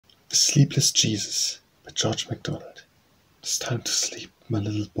Sleepless Jesus by Macdonald. It's time to sleep, my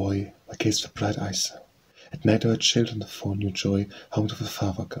little boy, my gaze with bright eyes now. At night our children for new joy home to the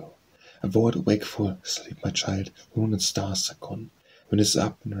father go. Avoid wakeful, sleep my child, moon and stars are gone. When it's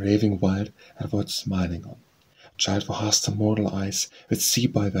up and raving wild, and avoid smiling on. Child for hast immortal eyes, which see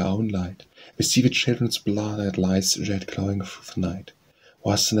by their own light. We see the children's blood that lies red glowing through the night. Who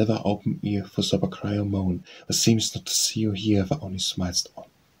hast never open ear for sober cry or moan, or seems not to see or hear, but only smilest on.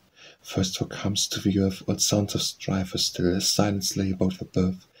 First who comes to the earth, all sons of strife are still, as silence lay about the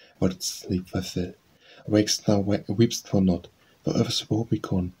birth, while its sleep were fill. Awakes now, weepst thou not, for earth's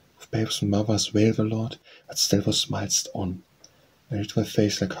woe-begone, with babes and mothers wail the Lord, but still thou smilest on. I read thy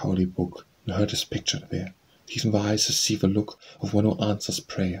face like holy book, and heard is pictured there. Even thy eyes see the look of one who answers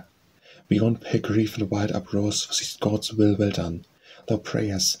prayer. Beyond pale grief and wild uproars, thou seest God's will well done. Thou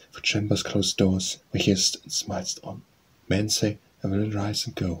prayers, for chambers closed doors, thou hearest and smilest on. Men say, I will rise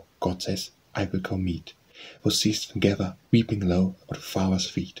and go. God says, I will go meet. Thou seest them gather, weeping low, at the Father's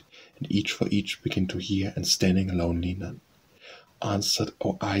feet, and each for each begin to hear, and standing lonely none. Answered,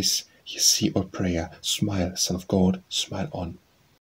 O eyes, ye see all prayer. Smile, Son of God, smile on.